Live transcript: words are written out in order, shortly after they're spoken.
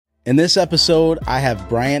In this episode, I have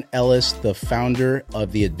Bryant Ellis, the founder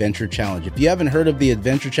of the Adventure Challenge. If you haven't heard of the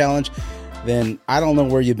Adventure Challenge, then I don't know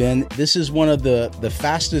where you've been. This is one of the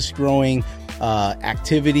fastest growing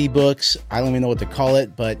activity books. I don't even know what to call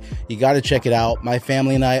it, but you got to check it out. My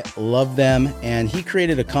family and I love them. And he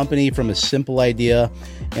created a company from a simple idea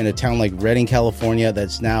in a town like Redding, California,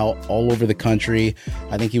 that's now all over the country.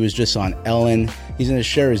 I think he was just on Ellen. He's going to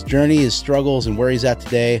share his journey, his struggles, and where he's at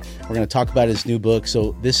today. We're going to talk about his new book.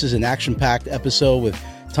 So this is an action-packed episode with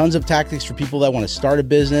tons of tactics for people that want to start a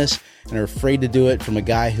business and are afraid to do it, from a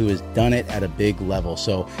guy who has done it at a big level.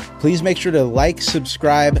 So please make sure to like,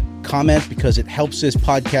 subscribe, comment, because it helps this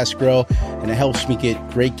podcast grow and it helps me get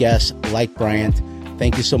great guests like Bryant.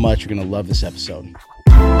 Thank you so much. You're going to love this episode.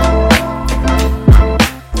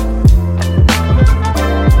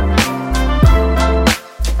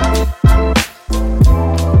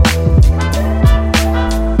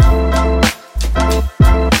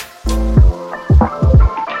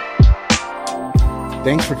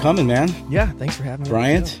 Thanks for coming, man. Yeah, thanks for having me.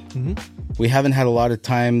 Bryant, we haven't had a lot of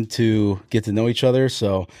time to get to know each other,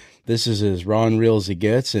 so this is as raw and real as it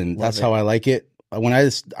gets, and that's how I like it. When I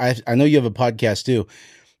know you have a podcast too,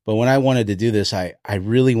 but when I wanted to do this, I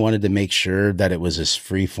really wanted to make sure that it was as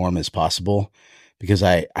free form as possible, because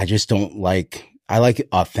I just don't like, I like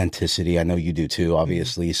authenticity. I know you do too,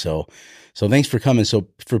 obviously. So thanks for coming. So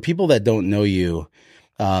for people that don't know you,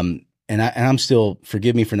 and I'm still,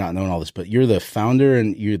 forgive me for not knowing all this, but you're the founder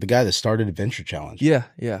and you're the guy that started Adventure Challenge. Yeah.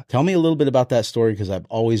 Tell me a little bit about that story, because I've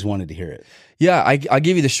always wanted to hear it. Yeah, I'll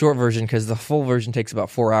give you the short version because the full version takes about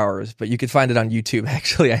 4 hours, but you could find it on YouTube.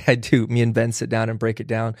 Actually, I had to, me and Ben sit down and break it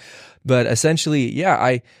down. But essentially, yeah,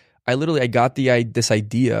 I got this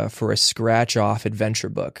idea for a scratch-off adventure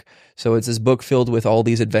book. So it's this book filled with all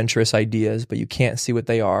these adventurous ideas, but you can't see what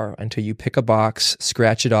they are until you pick a box,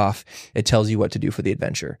 scratch it off. It tells you what to do for the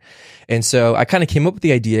adventure. And so I kind of came up with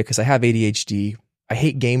the idea because I have ADHD. I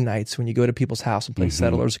hate game nights when you go to people's house and play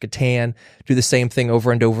Settlers, Catan, do the same thing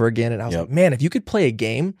over and over again. And I was like, man, if you could play a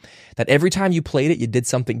game that every time you played it, you did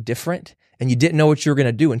something different, and you didn't know what you were going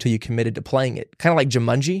to do until you committed to playing it. Kind of like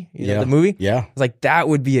Jumanji, you know, the movie. Yeah. I was like, that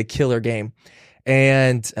would be a killer game.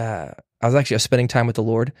 And I was spending time with the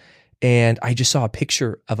Lord, and I just saw a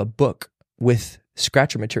picture of a book with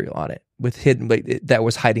scratcher material on it, with hidden, that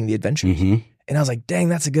was hiding the adventures. And I was like, dang,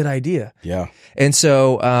 that's a good idea. Yeah. And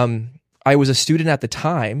so I was a student at the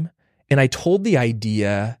time, and I told the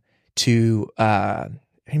idea to her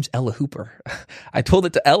name's Ella Hooper. I told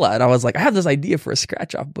it to Ella, and I was like, I have this idea for a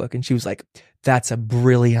scratch-off book. And she was like, that's a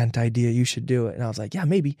brilliant idea. You should do it. And I was like, yeah,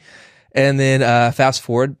 maybe. And then fast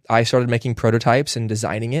forward, I started making prototypes and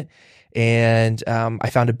designing it. And I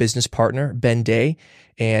found a business partner, Ben Day,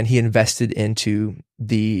 and he invested into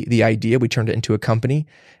the idea. We turned it into a company,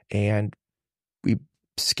 and we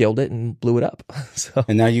scaled it and blew it up.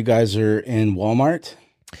 And now you guys are in Walmart?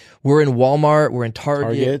 We're in Walmart, we're in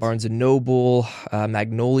Target, Barnes & Noble,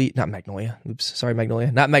 Magnolia, a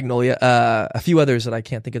few others that I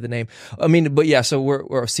can't think of the name. I mean, but yeah, so we're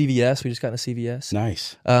CVS, we just got in a CVS.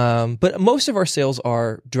 Nice. But most of our sales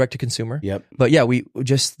are direct to consumer. Yep. But yeah, we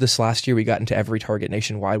just this last year, we got into every Target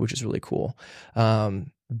nationwide, which is really cool.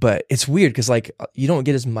 But it's weird because you don't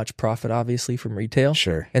get as much profit obviously from retail.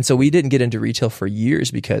 Sure. And so we didn't get into retail for years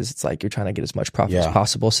because it's like you're trying to get as much profit as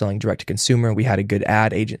possible selling direct to consumer. We had a good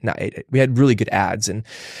we had really good ads, and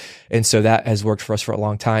so that has worked for us for a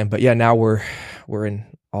long time. But yeah, now we're in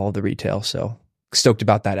all of the retail. So stoked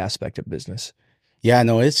about that aspect of business. Yeah,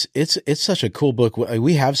 no, it's such a cool book.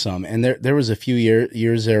 We have some, and there was a few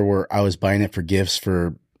years there where I was buying it for gifts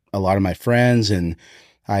for a lot of my friends, and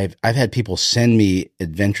I've had people send me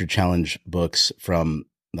Adventure Challenge books from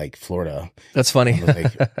like Florida. That's funny.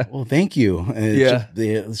 Well, thank you.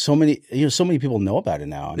 And so many people know about it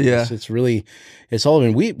now. I mean, it's all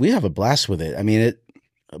of it. We have a blast with it. I mean,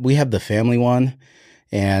 we have the family one,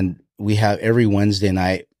 and we have every Wednesday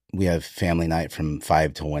night, we have family night from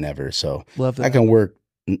 5 to whenever. So love that. I can work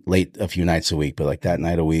late a few nights a week, but like that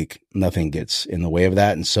night a week, nothing gets in the way of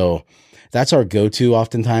that. And so that's our go-to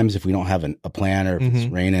oftentimes if we don't have a plan or if it's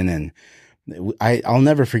raining. And I'll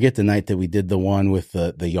never forget the night that we did the one with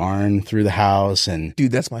the yarn through the house. And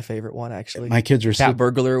dude, that's my favorite one, actually. My kids are cat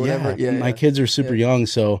burglar or whatever. Yeah, my kids are super young,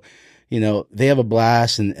 so they have a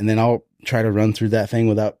blast. And then I'll try to run through that thing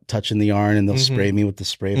without touching the yarn, and they'll spray me with the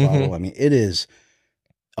spray bottle. I mean, it is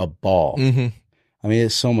a ball. I mean,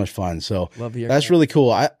 it's so much fun. So that's really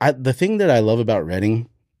cool. The thing that I love about Redding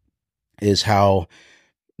is how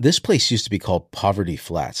this place used to be called Poverty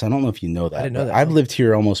Flats. I don't know if you know that. I didn't know that. I've lived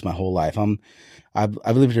here almost my whole life.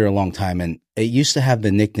 I've lived here a long time, and it used to have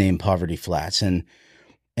the nickname Poverty Flats. And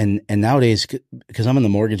and nowadays, because I'm in the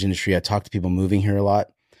mortgage industry, I talk to people moving here a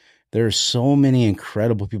lot. There are so many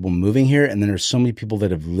incredible people moving here. And then there's so many people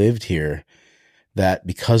that have lived here that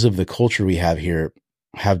because of the culture we have here,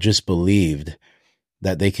 have just believed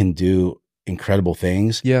that they can do incredible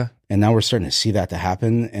things. Yeah. And now we're starting to see that to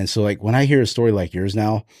happen. And so like when I hear a story like yours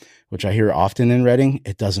now, which I hear often in Reading,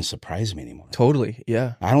 it doesn't surprise me anymore. Totally.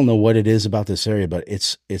 Yeah. I don't know what it is about this area, but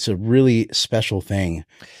it's a really special thing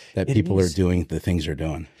that people are doing the things they're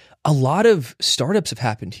doing. A lot of startups have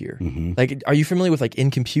happened here. Mm-hmm. Like, are you familiar with like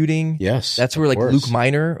In Computing? Yes. That's where like course. Luke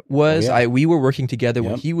Miner was. Oh, yeah. We were working together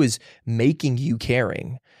when he was making You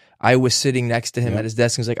Caring. I was sitting next to him at his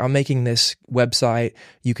desk and was like, I'm making this website.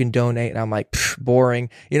 You can donate. And I'm like,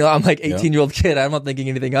 boring. You know, I'm like 18-year-old kid. I'm not thinking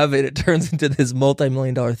anything of it. It turns into this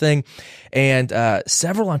multi-million-dollar thing. And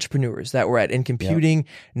several entrepreneurs that were at In Computing,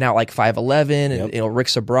 now like 511 and Rick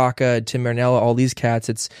Sabraka, Tim Marinella, all these cats.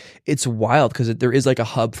 It's wild because there is like a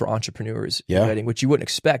hub for entrepreneurs in Reading, which you wouldn't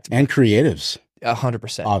expect. And creatives.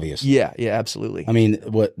 100%. Obviously. Yeah, absolutely. I mean,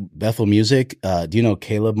 what Bethel Music, do you know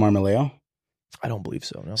Caleb Marmaleo? I don't believe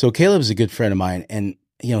so. No. So Caleb's a good friend of mine. And,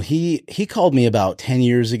 you know, he called me about 10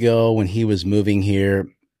 years ago when he was moving here.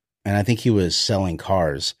 And I think he was selling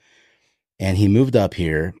cars. And he moved up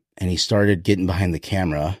here and he started getting behind the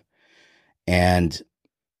camera. And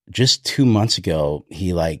just 2 months ago,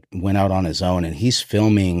 he like went out on his own and he's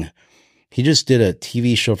filming. He just did a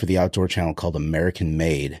TV show for the Outdoor Channel called American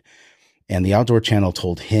Made. And the Outdoor Channel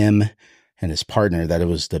told him and his partner that it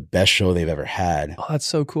was the best show they've ever had. Oh, that's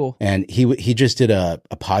so cool. And he just did a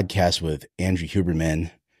podcast with Andrew Huberman.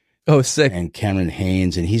 Oh, sick. And Cameron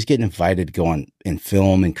Haynes. And he's getting invited to go on and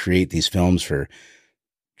film and create these films for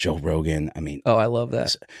Joe Rogan. I mean. Oh, I love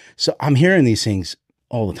that. So I'm hearing these things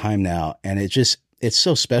all the time now. And it's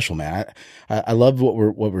so special, man. I love what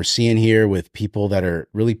we're seeing here with people that are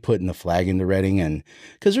really putting the flag into Reading. And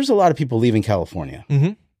because there's a lot of people leaving California.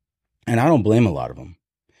 Mm-hmm. And I don't blame a lot of them.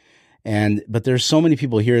 But there's so many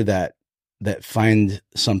people here that find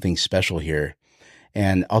something special here.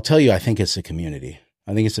 And I'll tell you, I think it's the community.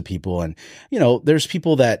 I think it's the people. And, you know, there's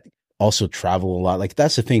people that also travel a lot. Like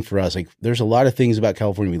that's the thing for us. Like there's a lot of things about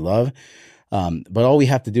California we love. But all we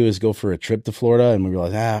have to do is go for a trip to Florida and we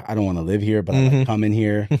realize, I don't want to live here, but I like coming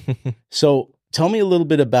here. So tell me a little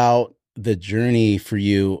bit about the journey for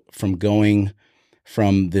you from going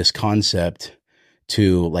from this concept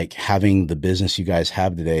to like having the business you guys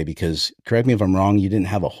have today, because correct me if I'm wrong, you didn't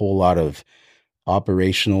have a whole lot of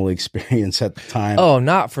operational experience at the time. Oh,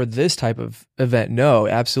 not for this type of event. No,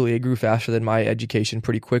 absolutely. It grew faster than my education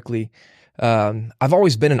pretty quickly. I've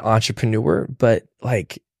always been an entrepreneur, but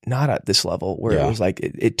like not at this level where it was like,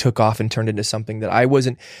 it took off and turned into something that I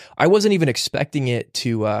wasn't even expecting it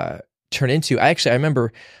to turn into. I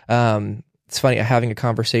remember, it's funny, having a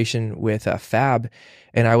conversation with Fab.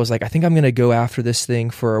 And I was like, I think I'm going to go after this thing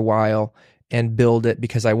for a while and build it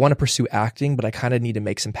because I want to pursue acting, but I kind of need to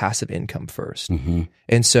make some passive income first. Mm-hmm.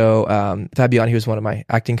 And so Fabian, he was one of my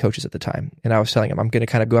acting coaches at the time. And I was telling him, I'm going to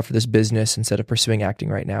kind of go after this business instead of pursuing acting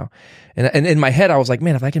right now. And in my head, I was like,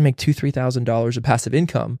 man, if I can make $2,000, $3,000 of passive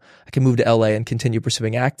income, I can move to LA and continue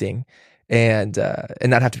pursuing acting and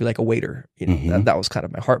not have to be like a waiter. You know, that was kind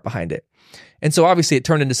of my heart behind it. And so obviously it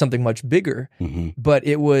turned into something much bigger, but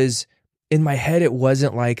it was, in my head, it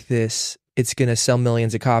wasn't like this, it's going to sell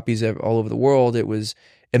millions of copies all over the world. It was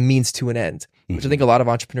a means to an end, which I think a lot of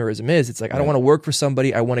entrepreneurism is. It's like, I don't want to work for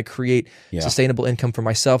somebody. I want to create sustainable income for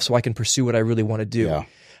myself so I can pursue what I really want to do. Yeah.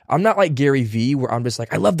 I'm not like Gary Vee where I'm just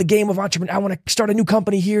like, I love the game of entrepreneur. I want to start a new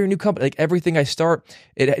company here, a new company. Like everything I start,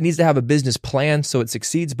 it needs to have a business plan so it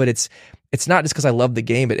succeeds, but it's not just because I love the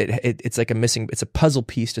game, but it's like it's a puzzle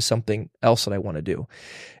piece to something else that I want to do.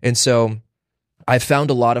 And so I found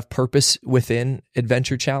a lot of purpose within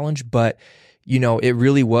Adventure Challenge, but you know, it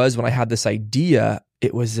really was when I had this idea,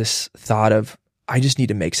 it was this thought of, I just need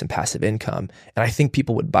to make some passive income. And I think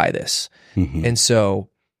people would buy this. And so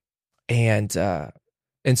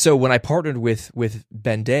when I partnered with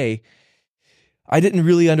Ben Day, I didn't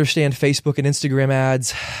really understand Facebook and Instagram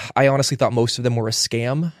ads. I honestly thought most of them were a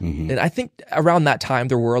scam. And I think around that time,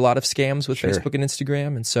 there were a lot of scams with Facebook and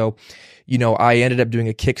Instagram. And so, you know, I ended up doing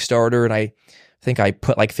a Kickstarter and I think I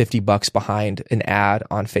put like $50 behind an ad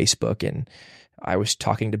on Facebook. And I was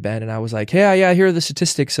talking to Ben and I was like, hey, yeah, here are the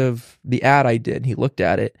statistics of the ad I did. And he looked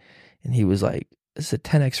at it and he was like, this is a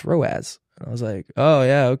 10x ROAS. And I was like, oh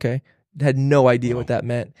yeah, okay. Had no idea what that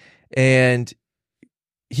meant. And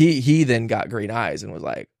he then got green eyes and was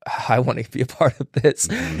like, I want to be a part of this.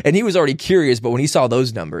 And he was already curious, but when he saw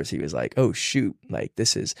those numbers, he was like, oh shoot, like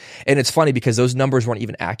this is, and it's funny because those numbers weren't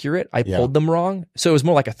even accurate. I pulled them wrong. So it was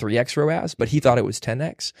more like a 3x ROAS, but he thought it was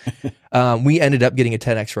 10x. We ended up getting a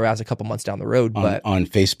 10x ROAS a couple months down the road, but on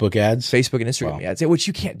Facebook ads, Facebook and Instagram ads, which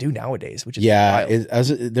you can't do nowadays, which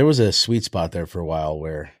is there was a sweet spot there for a while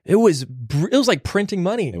where it was like printing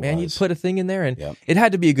money, man. You'd put a thing in there and it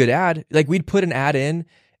had to be a good ad. Like we'd put an ad in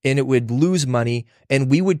and it would lose money, and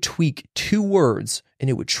we would tweak 2 words and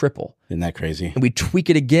it would triple. Isn't that crazy? And we'd tweak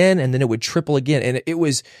it again and then it would triple again. And it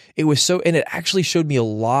was so, and it actually showed me a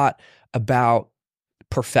lot about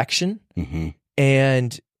perfection.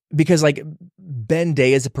 And because like Ben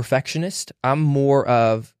Day is a perfectionist, I'm more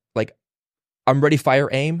of like, I'm ready, fire,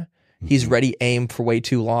 aim. He's ready, aim for way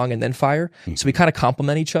too long and then fire. So we kind of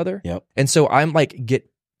complement each other. And so I'm like, get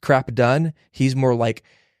crap done. He's more like,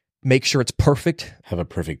 make sure it's perfect. Have a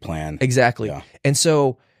perfect plan. Exactly. Yeah. And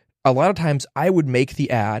so a lot of times I would make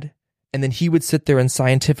the ad and then he would sit there and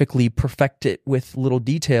scientifically perfect it with little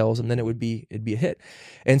details, and then it'd be a hit.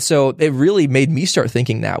 And so it really made me start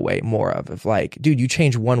thinking that way more of like, dude, you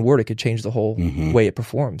change one word, it could change the whole way it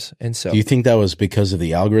performs. And so do you think that was because of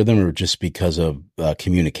the algorithm or just because of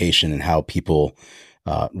communication and how people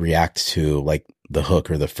react to like the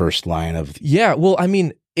hook or the first line of? Yeah. Well, I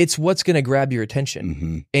mean, it's what's going to grab your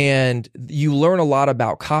attention. And you learn a lot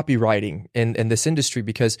about copywriting in this industry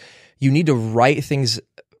because you need to write things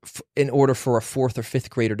in order for a 4th or 5th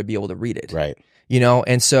grader to be able to read it. Right. You know,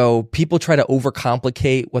 and so people try to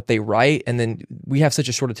overcomplicate what they write. And then we have such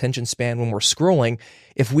a short attention span when we're scrolling.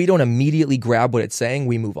 If we don't immediately grab what it's saying,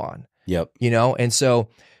 we move on. Yep. You know, and so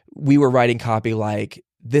we were writing copy like,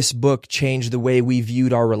 this book changed the way we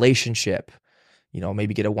viewed our relationship. You know,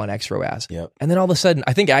 maybe get a 1x ROAS. Yep. And then all of a sudden,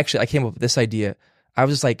 I think actually I came up with this idea. I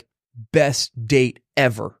was just like, best date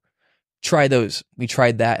ever. Try those. We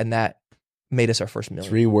tried that, and that made us our first million.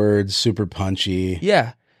 3 words, super punchy.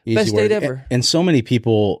 Yeah. Best date ever. And so many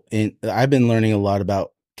people, I've been learning a lot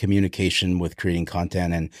about communication with creating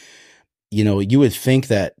content. And, you know, you would think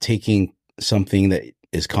that taking something that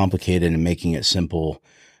is complicated and making it simple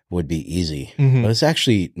would be easy, but it's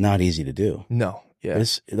actually not easy to do. No. Yeah.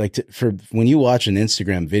 It's like for when you watch an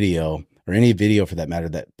Instagram video or any video for that matter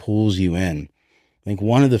that pulls you in, I think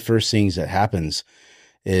one of the first things that happens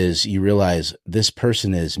is you realize this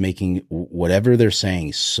person is making whatever they're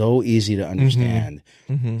saying so easy to understand,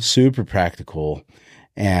 super practical,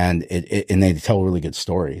 and and they tell really good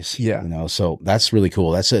stories. Yeah. You know, so that's really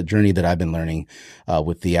cool. That's a journey that I've been learning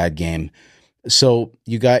with the ad game. So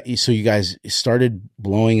you guys started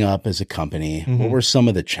blowing up as a company. What were some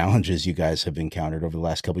of the challenges you guys have encountered over the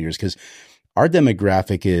last couple of years? Because our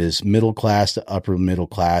demographic is middle class to upper middle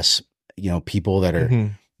class, you know, people that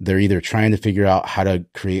are, they're either trying to figure out how to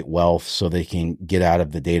create wealth so they can get out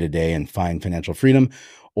of the day to day and find financial freedom,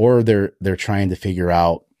 or they're trying to figure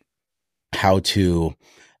out how to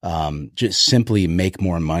just simply make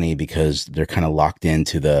more money because they're kind of locked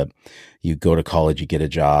into you go to college, you get a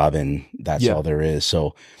job, and that's all there is.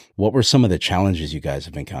 So what were some of the challenges you guys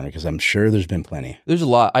have encountered? Because I'm sure there's been plenty. There's a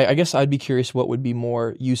lot. I guess I'd be curious what would be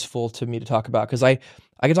more useful to me to talk about, because I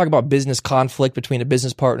could talk about business conflict between a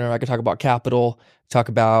business partner. I could talk about capital, talk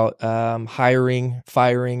about hiring,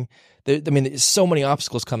 firing. There's so many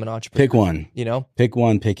obstacles coming on entrepreneur. Pick one. You know? Pick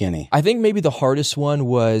one, pick any. I think maybe the hardest one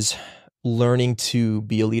was learning to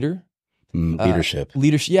be a leader. Leadership.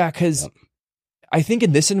 Yeah, because I think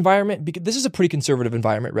in this environment, because this is a pretty conservative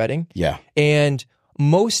environment, Reading. Yeah. And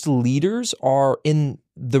most leaders are in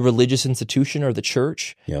the religious institution or the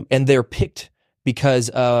church, and they're picked because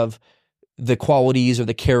of the qualities or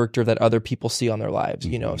the character that other people see on their lives,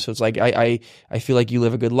 you know? So it's like, I feel like you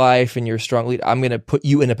live a good life and you're a strong leader. I'm going to put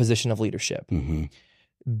you in a position of leadership.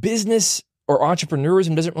 Business or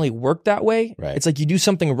entrepreneurism doesn't really work that way. Right. It's like you do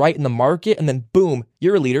something right in the market and then boom,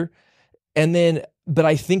 you're a leader. And then, but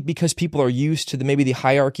I think because people are used to maybe the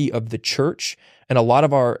hierarchy of the church, and a lot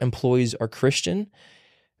of our employees are Christian,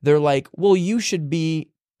 they're like, well, you should be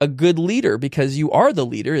a good leader because you are the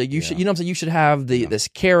leader. Like you should, you know what I'm saying? You should have this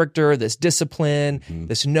character, this discipline,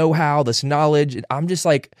 this know-how, this knowledge. And I'm just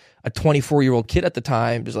like a 24-year-old kid at the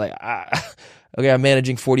time, just like, okay, I'm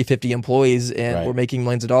managing 40, 50 employees and we're making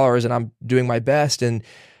millions of dollars and I'm doing my best and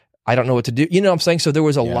I don't know what to do. You know what I'm saying? So there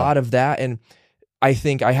was a lot of that. And I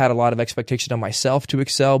think I had a lot of expectation on myself to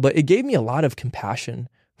excel, but it gave me a lot of compassion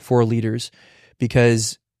for leaders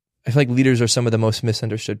because I feel like leaders are some of the most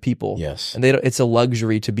misunderstood people. Yes. And it's a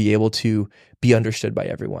luxury to be able to be understood by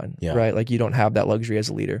everyone, right? Like you don't have that luxury as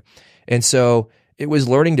a leader. And so it was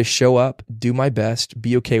learning to show up, do my best,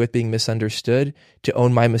 be okay with being misunderstood, to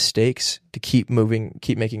own my mistakes, to keep moving,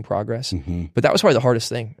 keep making progress. But that was probably the hardest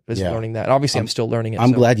thing, was learning that. And obviously, I'm still learning it.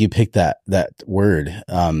 I'm glad you picked that word,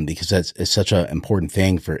 because it's such an important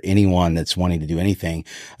thing for anyone that's wanting to do anything.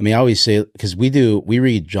 I mean, I always say, because we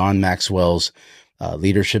read John Maxwell's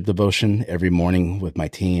leadership devotion every morning with my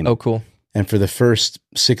team. Oh, cool. And for the first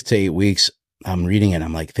 6 to 8 weeks, I'm reading it.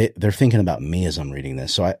 I'm like, they're thinking about me as I'm reading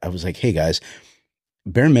this. So I was like, hey guys,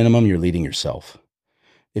 bare minimum, you're leading yourself.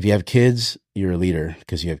 If you have kids, you're a leader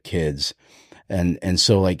because you have kids. And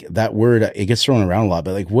so like that word, it gets thrown around a lot,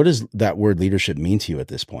 but like, what does that word leadership mean to you at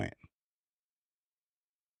this point?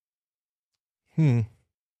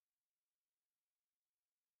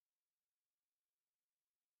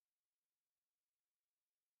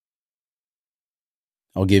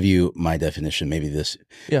 I'll give you my definition, maybe this,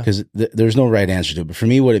 because there's no right answer to it. But for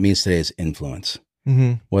me, what it means today is influence,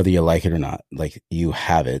 whether you like it or not. Like, you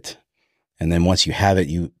have it. And then once you have it,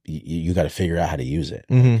 you got to figure out how to use it.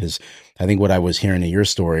 Because I think what I was hearing in your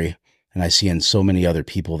story, and I see in so many other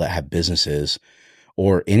people that have businesses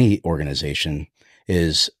or any organization,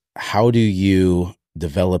 is how do you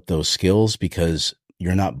develop those skills, because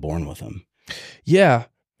you're not born with them. Yeah.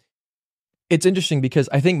 It's interesting because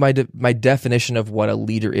I think my definition of what a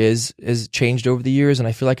leader is changed over the years, and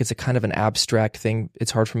I feel like it's a kind of an abstract thing.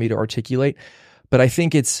 It's hard for me to articulate, but I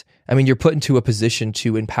think you're put into a position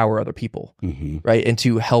to empower other people, right? And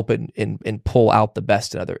to help and pull out the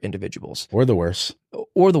best in other individuals. Or the worst.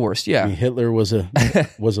 Yeah. I mean, Hitler was a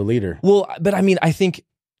leader. Well, but I mean, I think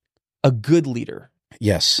a good leader.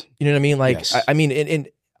 Yes. You know what I mean? Like, yes. I mean,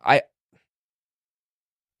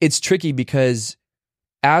 it's tricky because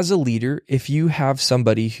as a leader, if you have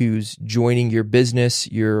somebody who's joining your business,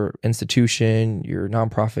 your institution, your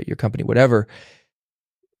nonprofit, your company, whatever,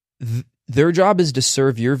 their job is to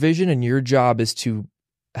serve your vision, and your job is to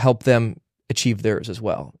help them achieve theirs as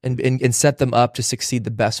well, and set them up to succeed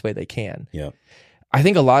the best way they can. Yeah. I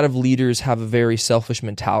think a lot of leaders have a very selfish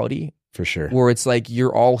mentality. For sure. Where it's like,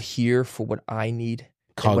 you're all here for what I need.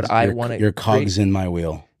 What I want to. Your cogs in my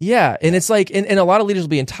wheel. Yeah. And it's like, and a lot of leaders will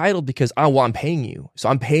be entitled because, I'm paying you. So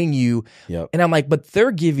I'm paying you. Yep. And I'm like, but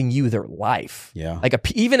they're giving you their life. Yeah. Like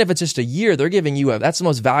even if it's just a year, they're giving you that's the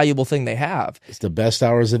most valuable thing they have. It's the best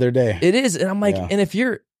hours of their day. It is. And I'm like, and if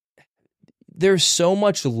there's so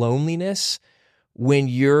much loneliness when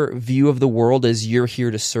your view of the world is, you're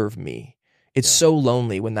here to serve me. It's so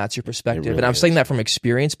lonely when that's your perspective. Really and I'm saying that from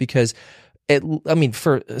experience, because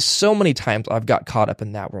for so many times I've got caught up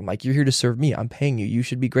in that, where I'm like, you're here to serve me. I'm paying you. You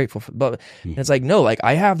should be grateful for. But and it's like, no, like,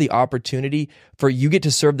 I have the opportunity for you get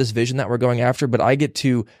to serve this vision that we're going after, but I get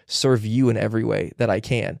to serve you in every way that I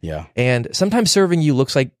can. Yeah. And sometimes serving you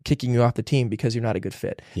looks like kicking you off the team because you're not a good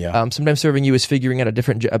fit. Yeah. Sometimes serving you is figuring out a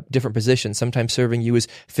different position. Sometimes serving you is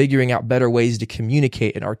figuring out better ways to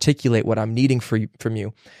communicate and articulate what I'm needing from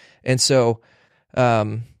you. And so,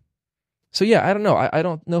 yeah, I don't know. I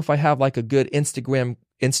don't know if I have like a good Instagram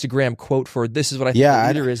quote for this is what I think a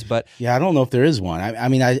leader is, but I don't know if there is one.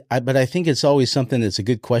 But I think it's always something that's a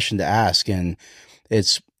good question to ask, and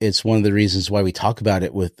it's one of the reasons why we talk about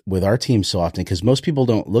it with our team so often, because most people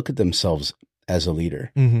don't look at themselves as a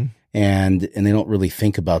leader, and they don't really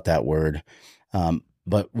think about that word.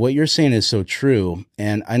 But what you're saying is so true,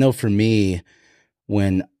 and I know for me,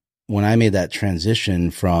 when I made that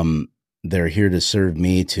transition from they're here to serve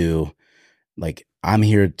me to, like, I'm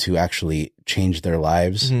here to actually change their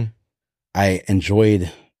lives, I enjoyed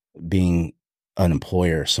being an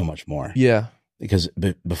employer so much more. Yeah. Because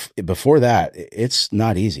before that, it's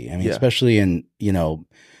not easy. I mean, especially in,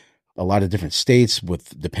 a lot of different states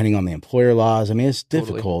depending on the employer laws. I mean, it's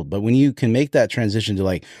difficult, totally. But when you can make that transition to,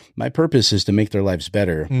 like, my purpose is to make their lives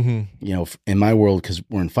better, in my world, because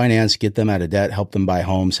we're in finance, get them out of debt, help them buy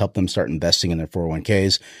homes, help them start investing in their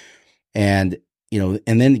 401ks. And,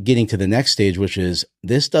 and then getting to the next stage, which is,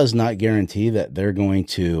 this does not guarantee that they're going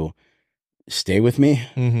to stay with me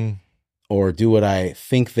or do what I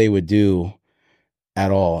think they would do at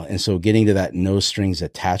all. And so getting to that no strings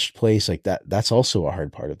attached place, like that's also a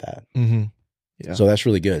hard part of that. Yeah. So that's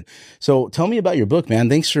really good. So tell me about your book, man.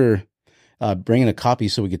 Thanks for bringing a copy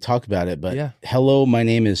so we could talk about it. But Hello, my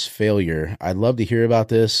name is Failure. I'd love to hear about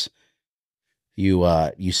this.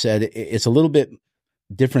 You said it's a little bit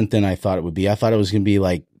different than I thought it would be. I thought it was going to be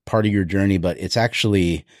like part of your journey, but it's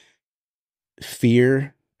actually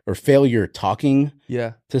fear or failure talking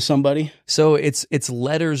to somebody. So it's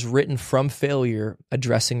letters written from failure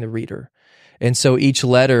addressing the reader. And so each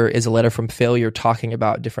letter is a letter from failure talking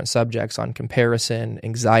about different subjects on comparison,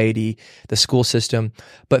 anxiety, the school system.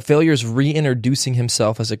 But failure's reintroducing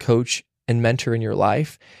himself as a coach and mentor in your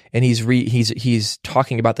life, and he's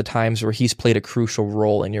talking about the times where he's played a crucial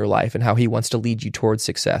role in your life and how he wants to lead you towards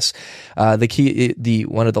success. One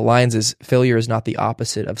of the lines is, failure is not the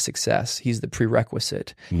opposite of success. He's the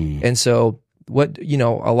prerequisite. And so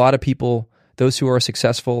a lot of people, those who are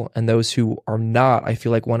successful and those who are not, I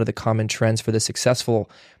feel like one of the common trends for the successful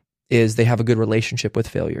is they have a good relationship with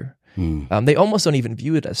failure. They almost don't even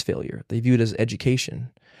view it as failure. They view it as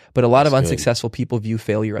education. But a lot of unsuccessful people view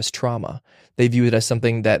failure as trauma. They view it as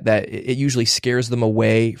something that it usually scares them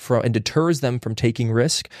away from and deters them from taking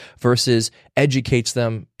risk versus educates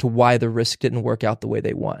them to why the risk didn't work out the way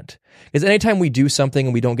they want. Because anytime we do something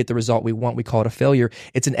and we don't get the result we want, we call it a failure.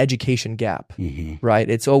 It's an education gap, right?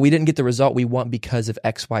 It's, we didn't get the result we want because of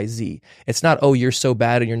X, Y, Z. It's not, you're so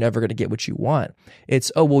bad and you're never going to get what you want.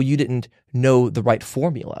 It's, you didn't know the right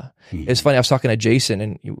formula. It's funny, I was talking to Jason,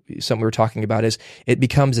 and something we were talking about is it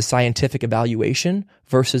becomes a scientific evaluation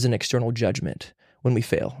versus an external judgment when we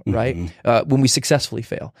fail, right? When we successfully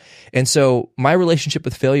fail. And so my relationship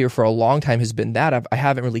with failure for a long time has been that I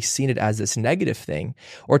haven't really seen it as this negative thing.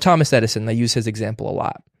 Or Thomas Edison, I use his example a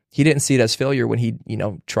lot. He didn't see it as failure when he,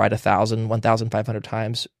 tried 1,500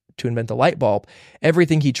 times to invent the light bulb.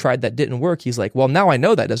 Everything he tried that didn't work, he's like, well, now I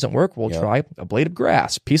know that doesn't work. We'll try a blade of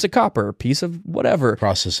grass, piece of copper, piece of whatever.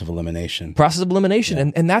 Process of elimination.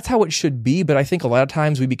 Yeah. And that's how it should be. But I think a lot of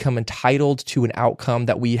times we become entitled to an outcome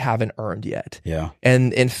that we haven't earned yet. Yeah.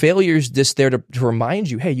 And failure's just there to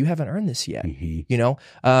remind you, hey, you haven't earned this yet.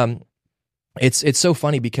 It's so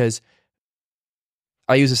funny because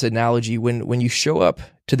I use this analogy when you show up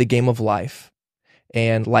to the game of life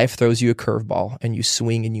and life throws you a curveball and you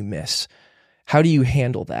swing and you miss. How do you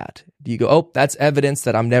handle that? Do you go, that's evidence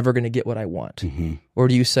that I'm never going to get what I want? Or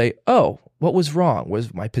do you say, what was wrong?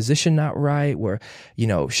 Was my position not right? Where,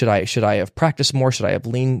 should I have practiced more? Should I have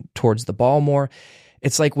leaned towards the ball more?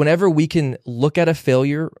 It's like whenever we can look at a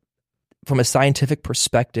failure from a scientific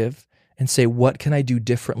perspective and say, what can I do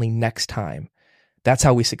differently next time? That's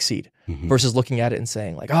how we succeed. Versus looking at it and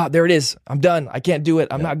saying like, there it is. I'm done. I can't do it.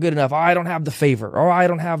 I'm not good enough. I don't have the favor, or I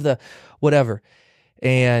don't have the whatever.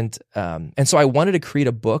 And so I wanted to create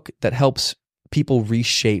a book that helps people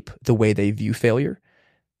reshape the way they view failure.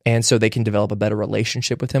 And so they can develop a better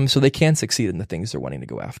relationship with him so they can succeed in the things they're wanting to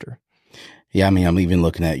go after. Yeah. I mean, I'm even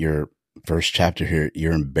looking at your first chapter here.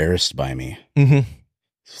 You're embarrassed by me. So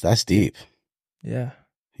that's deep. Yeah.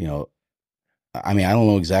 I mean, I don't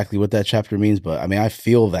know exactly what that chapter means, but I mean, I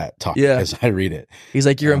feel that talk as I read it. He's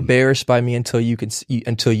like, you're embarrassed by me until you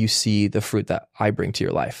see the fruit that I bring to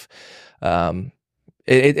your life.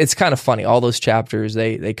 It's kind of funny. All those chapters,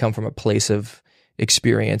 they come from a place of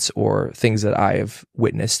experience or things that I have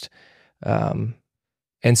witnessed. And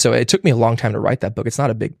so it took me a long time to write that book. It's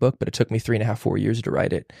not a big book, but it took me 3.5, 4 years to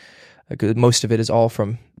write it. Most of it is all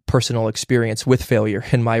from personal experience with failure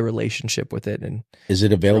and my relationship with it. And is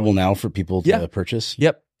it available now for people to purchase?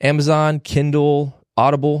 Yep. Amazon, Kindle,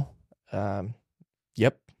 Audible.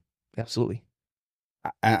 Yep. Absolutely.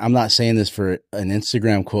 I'm not saying this for an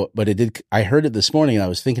Instagram quote, but I heard it this morning and I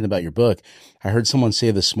was thinking about your book. I heard someone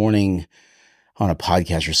say this morning on a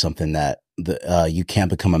podcast or something that you can't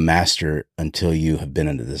become a master until you have been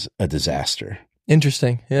in a disaster.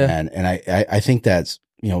 Interesting. Yeah. And I think that's,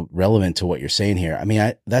 relevant to what you're saying here. I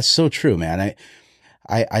mean, that's so true, man.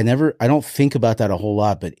 I don't think about that a whole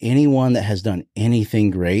lot, but anyone that has done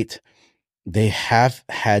anything great, they have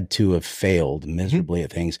had to have failed miserably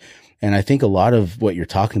at things. And I think a lot of what you're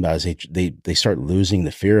talking about is they start losing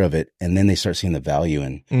the fear of it, and then they start seeing the value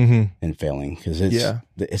in failing, because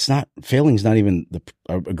it's not, failing's not even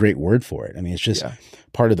a great word for it. I mean, it's just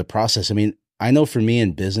part of the process. I mean, I know for me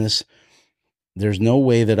in business, there's no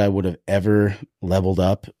way that I would have ever leveled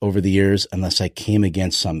up over the years unless I came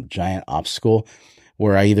against some giant obstacle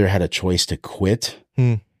where I either had a choice to quit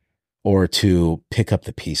or to pick up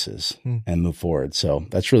the pieces and move forward. So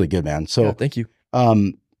that's really good, man. So thank you.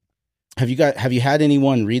 Have you had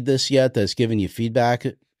anyone read this yet that's given you feedback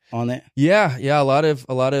on it? Yeah. A lot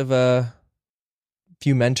of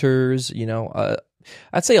few mentors,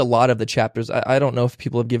 I'd say a lot of the chapters, I don't know if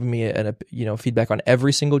people have given me feedback on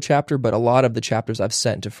every single chapter, but a lot of the chapters I've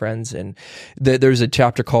sent to friends. And there's a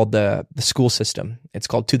chapter called the school system. It's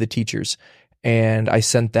called To the Teachers. And I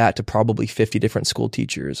sent that to probably 50 different school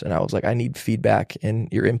teachers. And I was like, I need feedback and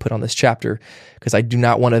your input on this chapter, because I do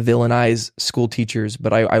not want to villainize school teachers,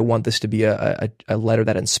 but I want this to be a letter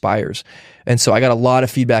that inspires. And so I got a lot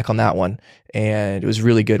of feedback on that one, and it was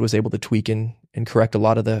really good. Was able to tweak and correct a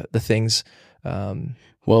lot of the things.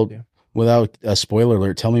 Without a spoiler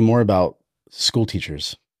alert, tell me more about school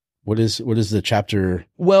teachers. What is the chapter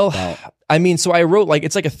about? I mean, so I wrote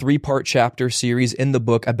it's like a 3-part chapter series in the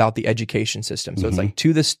book about the education system. So it's like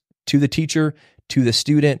to the teacher, to the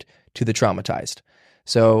student, to the traumatized.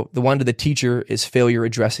 So the one to the teacher is failure,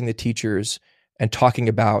 addressing the teachers and talking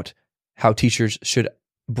about how teachers should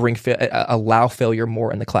allow failure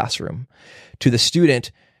more in the classroom. To the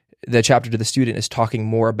student, the chapter to the student is talking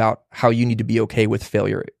more about how you need to be okay with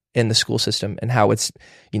failure in the school system and how it's,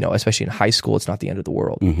 especially in high school, it's not the end of the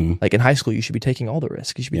world. Like in high school, you should be taking all the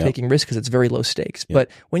risk. You should be taking risks because it's very low stakes.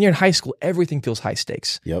 But when you're in high school, everything feels high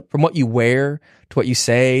stakes. From what you wear to what you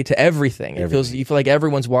say to everything. You feel like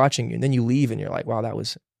everyone's watching you, and then you leave and you're like, wow, that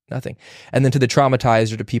was nothing. And then to the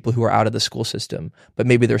traumatized, or to people who are out of the school system, but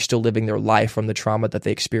maybe they're still living their life from the trauma that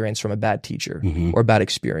they experienced from a bad teacher or a bad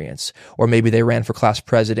experience. Or maybe they ran for class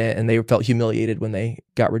president and they felt humiliated when they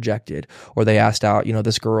got rejected, or they asked out,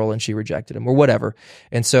 this girl and she rejected him, or whatever.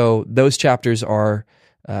 And so those chapters are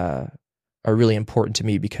really important to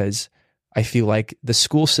me, because I feel like the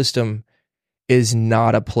school system is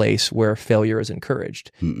not a place where failure is encouraged.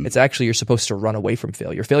 It's actually, you're supposed to run away from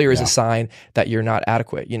failure. Failure is a sign that you're not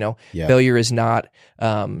adequate. Failure is not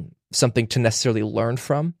something to necessarily learn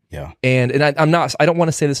from. And I don't want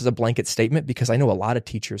to say this as a blanket statement, because I know a lot of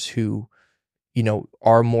teachers who,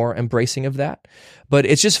 are more embracing of that. But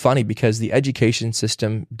it's just funny because the education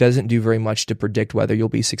system doesn't do very much to predict whether you'll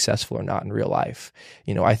be successful or not in real life.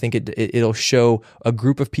 I think it'll show a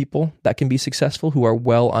group of people that can be successful who are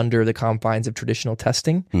well under the confines of traditional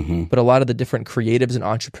testing. But a lot of the different creatives and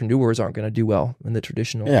entrepreneurs aren't going to do well in the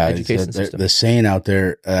traditional education system. The saying out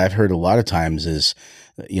there I've heard a lot of times is,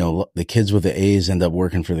 the kids with the A's end up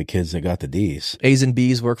working for the kids that got the D's. A's and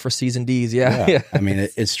B's work for C's and D's. Yeah. I mean,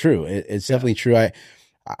 it's true. It's definitely true.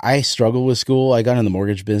 I struggled with school. I got in the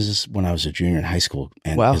mortgage business when I was a junior in high school,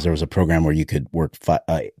 and because there was a program where you could work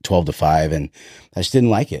 12 to 5, and I just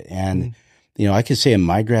didn't like it. And I could say in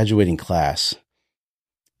my graduating class,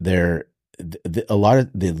 a lot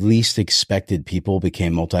of the least expected people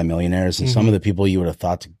became multimillionaires, and some of the people you would have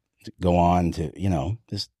thought to go on to,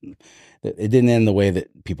 it didn't end the way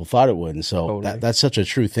that people thought it would. And so that's such a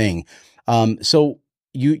true thing. So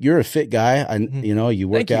you're a fit guy. You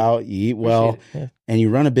work out, you eat well, and you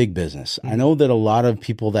run a big business. I know that a lot of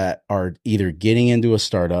people that are either getting into a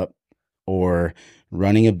startup or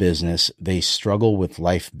running a business, they struggle with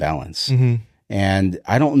life balance. And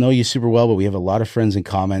I don't know you super well, but we have a lot of friends in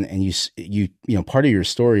common. And you part of your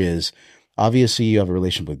story is, obviously you have a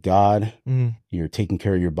relationship with God. You're taking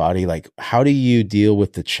care of your body. Like, how do you deal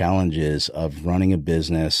with the challenges of running a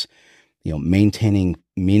business, maintaining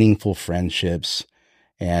meaningful friendships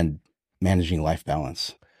and managing life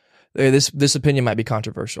balance? This opinion might be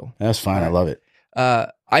controversial. That's fine. I love it.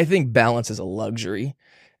 I think balance is a luxury.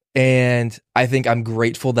 And I think I'm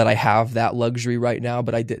grateful that I have that luxury right now,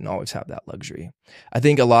 but I didn't always have that luxury. I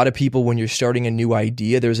think a lot of people, when you're starting a new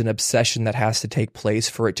idea, there's an obsession that has to take place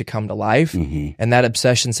for it to come to life. And that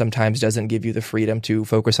obsession sometimes doesn't give you the freedom to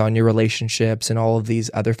focus on your relationships and all of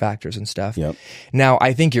these other factors and stuff. Now,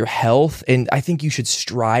 I think your health, and I think you should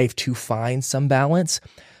strive to find some balance.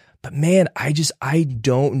 But man, I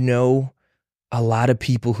don't know a lot of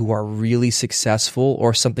people who are really successful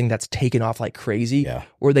or something that's taken off like crazy,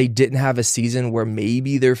 or they didn't have a season where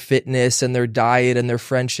maybe their fitness and their diet and their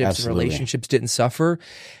friendships and relationships didn't suffer.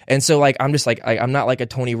 And so I'm just I'm not like a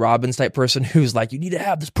Tony Robbins type person who's like, you need to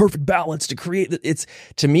have this perfect balance to create it.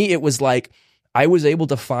 To me, it was like, I was able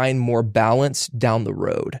to find more balance down the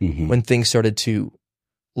road when things started to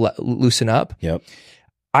loosen up.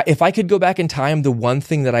 If I could go back in time, the one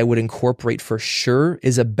thing that I would incorporate for sure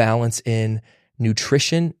is a balance in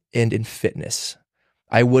nutrition and in fitness.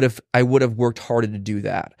 I would have worked harder to do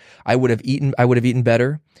that. I would have eaten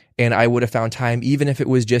better, and I would have found time, even if it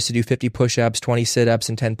was just to do 50 push-ups, 20 sit-ups,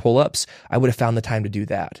 and 10 pull-ups, I would have found the time to do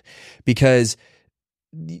that, because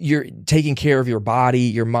you're taking care of your body,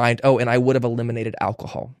 your mind. Oh, and I would have eliminated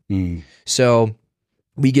alcohol. So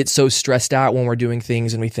we get so stressed out when we're doing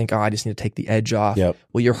things and we think, I just need to take the edge off.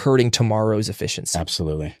 Well, you're hurting tomorrow's efficiency.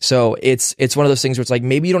 Absolutely. So it's one of those things where it's like,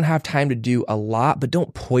 maybe you don't have time to do a lot, but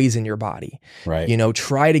don't poison your body.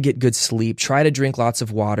 Try to get good sleep, try to drink lots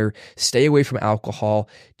of water, stay away from alcohol,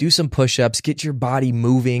 do some push-ups, get your body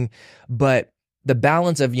moving. But the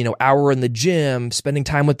balance of, hour in the gym, spending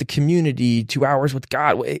time with the community, 2 hours with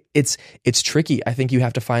God, it's tricky. I think you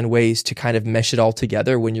have to find ways to kind of mesh it all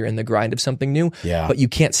together when you're in the grind of something new. But you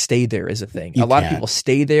can't stay there is a thing. A lot of people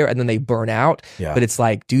stay there and then they burn out. But it's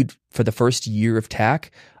like, dude, for the first year of TAC,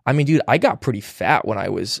 I got pretty fat when I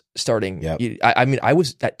was starting. I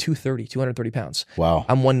was at 230 pounds. Wow.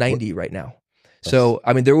 I'm 190 right now. So,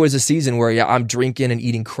 I mean, there was a season where, I'm drinking and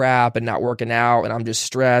eating crap and not working out, and I'm just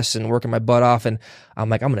stressed and working my butt off. And I'm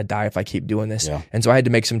like, I'm going to die if I keep doing this. Yeah. And so I had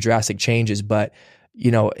to make some drastic changes. But,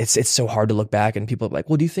 it's so hard to look back, and people are like,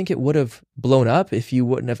 well, do you think it would have blown up if you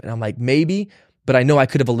wouldn't have? And I'm like, maybe, but I know I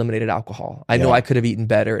could have eliminated alcohol. I know I could have eaten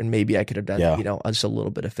better, and maybe I could have done, just a little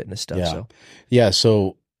bit of fitness stuff.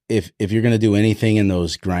 So if you're going to do anything in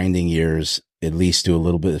those grinding years, at least do a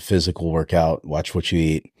little bit of physical workout, watch what you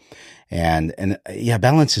eat. And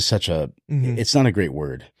balance is such it's not a great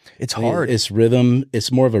word. It's hard. It's rhythm.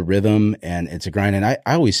 It's more of a rhythm, and it's a grind. And I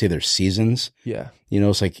always say there's seasons. Yeah.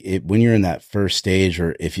 It's like when you're in that first stage,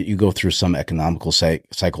 or if you go through some economical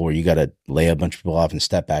cycle where you got to lay a bunch of people off and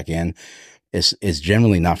step back in, it's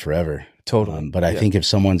generally not forever. Totally. But I think if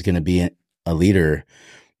someone's going to be a leader,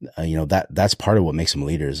 that's part of what makes them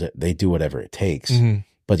leaders. They do whatever it takes. Mm-hmm.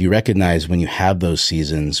 But you recognize when you have those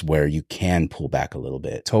seasons where you can pull back a little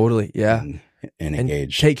bit. Totally. Yeah. And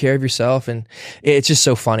engage. Take care of yourself. And it's just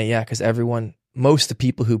so funny. Yeah. Because most of the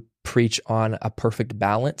people who preach on a perfect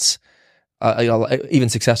balance, even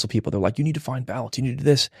successful people, they're like, you need to find balance. You need to do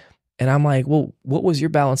this. And I'm like, well, what was your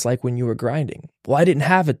balance like when you were grinding? Well, I didn't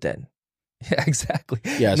have it then. Yeah, exactly.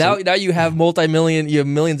 Yeah. Now you have you have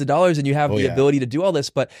millions of dollars, and you have the ability to do all this.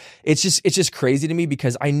 But it's just crazy to me,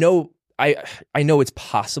 because I know it's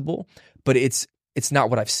possible, but it's not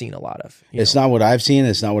what I've seen a lot of. It's not what I've seen.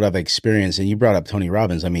 It's not what I've experienced. And you brought up Tony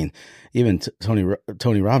Robbins. I mean, even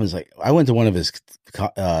Tony Robbins, like, I went to one of his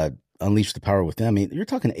Unleash the Power Within. I mean, you're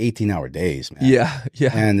talking 18-hour days, man. Yeah. Yeah.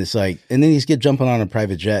 And it's like, and then he's jumping on a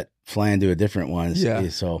private jet, flying to a different one. Yeah.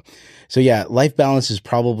 So yeah, life balance is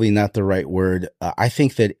probably not the right word. I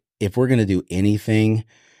think that if we're going to do anything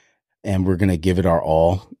and we're going to give it our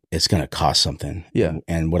all, it's going to cost something. Yeah.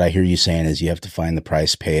 And what I hear you saying is you have to find the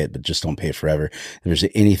price, pay it, but just don't pay it forever. If there's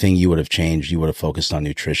anything you would have changed, you would have focused on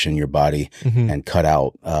nutrition, your body, and cut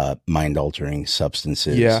out mind altering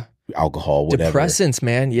substances. Yeah. Alcohol, whatever. Depressants,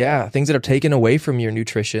 man. Yeah. Things that are taken away from your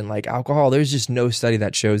nutrition, like alcohol. There's just no study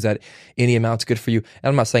that shows that any amount's good for you. And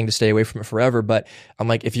I'm not saying to stay away from it forever, but I'm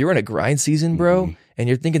like, if you're in a grind season, bro, and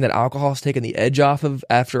you're thinking that alcohol's taking the edge off of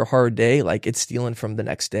after a hard day, like, it's stealing from the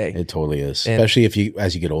next day. It totally is. Especially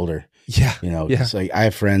as you get older. Yeah. It's like, I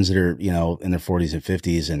have friends that are, in their 40s and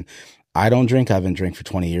 50s, and I don't drink. I haven't drank for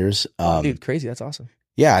 20 years. Dude, crazy. That's awesome.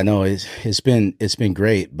 Yeah, I know it's been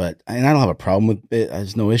great, but I don't have a problem with it.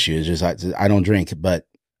 There's no issue. It's just I don't drink, but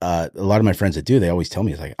a lot of my friends that do, they always tell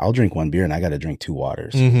me, it's like, I'll drink one beer and I got to drink 2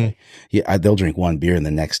 waters. Like, they'll drink one beer and the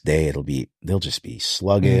next day they'll just be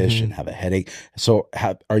sluggish and have a headache. So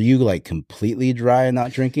are you like completely dry and not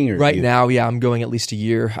drinking? Or right now, yeah, I'm going at least a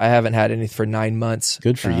year. I haven't had any for 9 months.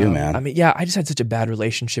 Good for you, man. I mean, yeah, I just had such a bad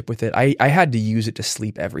relationship with it. I had to use it to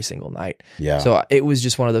sleep every single night. Yeah. So it was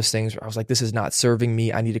just one of those things where I was like, this is not serving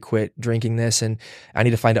me. I need to quit drinking this, and I need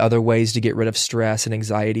to find other ways to get rid of stress and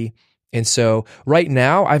anxiety. And so right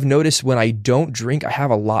now, I've noticed when I don't drink, I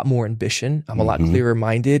have a lot more ambition. I'm a lot clearer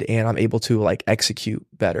minded, and I'm able to like execute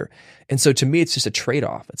better. And so to me, it's just a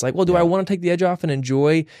trade-off. It's like, well, do I want to take the edge off and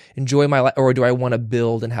enjoy my life, or do I want to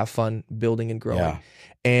build and have fun building and growing? Yeah.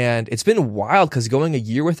 And it's been wild, because going a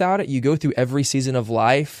year without it, you go through every season of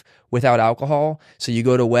life without alcohol. So you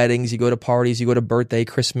go to weddings, you go to parties, you go to birthday,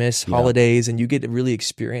 Christmas, holidays, and you get to really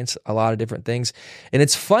experience a lot of different things. And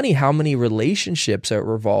it's funny how many relationships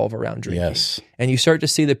revolve around drinking. Yes. And you start to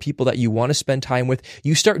see the people that you want to spend time with.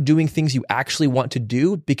 You start doing things you actually want to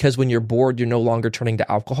do, because when you're bored, you're no longer turning to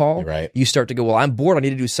alcohol. Right. You start to go, well, I'm bored, I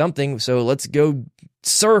need to do something, so let's go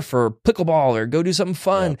surf or pickleball or go do something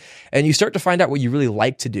fun. And you start to find out what you really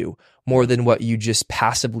like to do more than what you just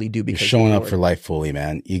passively do because you're showing up for life fully,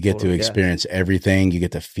 man. You get to experience everything. You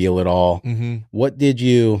get to feel it all. What did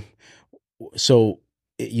you, so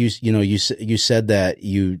you said that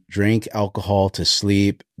you drank alcohol to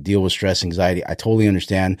sleep, deal with stress, anxiety. I totally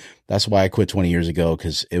understand. That's why I quit 20 years ago,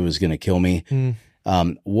 because it was going to kill me.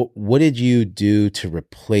 What did you do to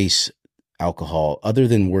replace alcohol other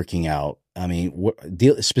than working out? I mean,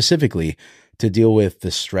 specifically to deal with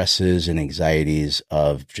the stresses and anxieties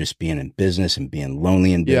of just being in business and being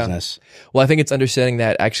lonely in business. Well, I think it's understanding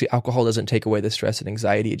that actually alcohol doesn't take away the stress and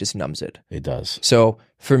anxiety. It just numbs it. It does. So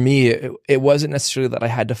for me, it wasn't necessarily that I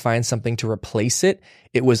had to find something to replace it.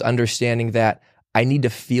 It was understanding that I need to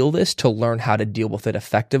feel this to learn how to deal with it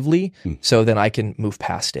effectively, so then I can move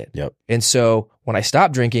past it. Yep. And so when I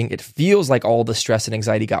stopped drinking, it feels like all the stress and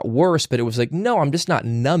anxiety got worse, but it was like, no, I'm just not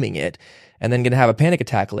numbing it and then going to have a panic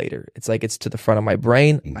attack later. It's like, it's to the front of my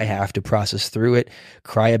brain. I have to process through it,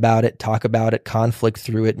 cry about it, talk about it, conflict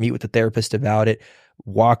through it, meet with the therapist about it,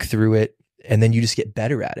 walk through it, and then you just get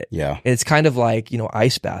better at it. Yeah. And it's kind of like,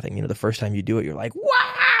 ice bathing. The first time you do it, you're like,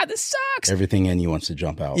 wow, this sucks. Everything in you wants to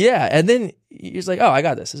jump out. Yeah. And then you're just like, oh, I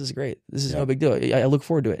got this. This is great. This is no big deal. I look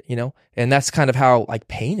forward to it, you know? And that's kind of how like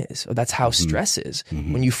pain is. Or that's how stress is.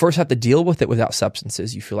 When you first have to deal with it without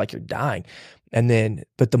substances, you feel like you're dying. And then,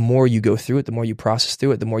 but the more you go through it, the more you process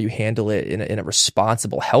through it, the more you handle it in a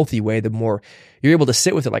responsible, healthy way, the more you're able to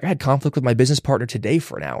sit with it. Like I had conflict with my business partner today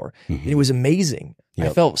for an hour. And it was amazing. I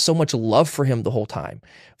felt so much love for him the whole time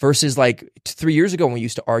versus like 3 years ago when we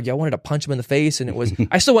used to argue, I wanted to punch him in the face, and it was,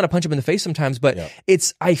 I still want to punch him in the face sometimes, but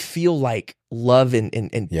I feel like love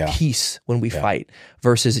and peace when we fight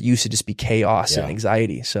versus it used to just be chaos and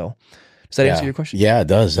anxiety. So does that answer your question? Yeah, it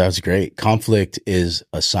does. That was great. Conflict is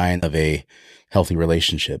a sign of a healthy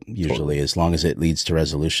relationship, usually, as long as it leads to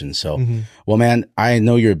resolution. So, well, man, I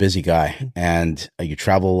know you're a busy guy and you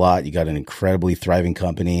travel a lot. You got an incredibly thriving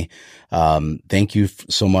company. Thank you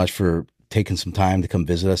so much for taking some time to come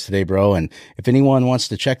visit us today, bro. And if anyone wants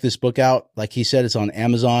to check this book out, like he said, it's on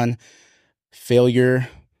Amazon. Failure.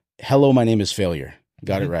 Hello, my name is Failure.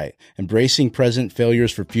 Got it right. Embracing present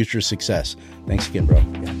failures for future success. Thanks again, bro.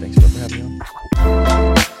 Yeah, thanks for having me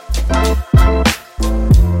on.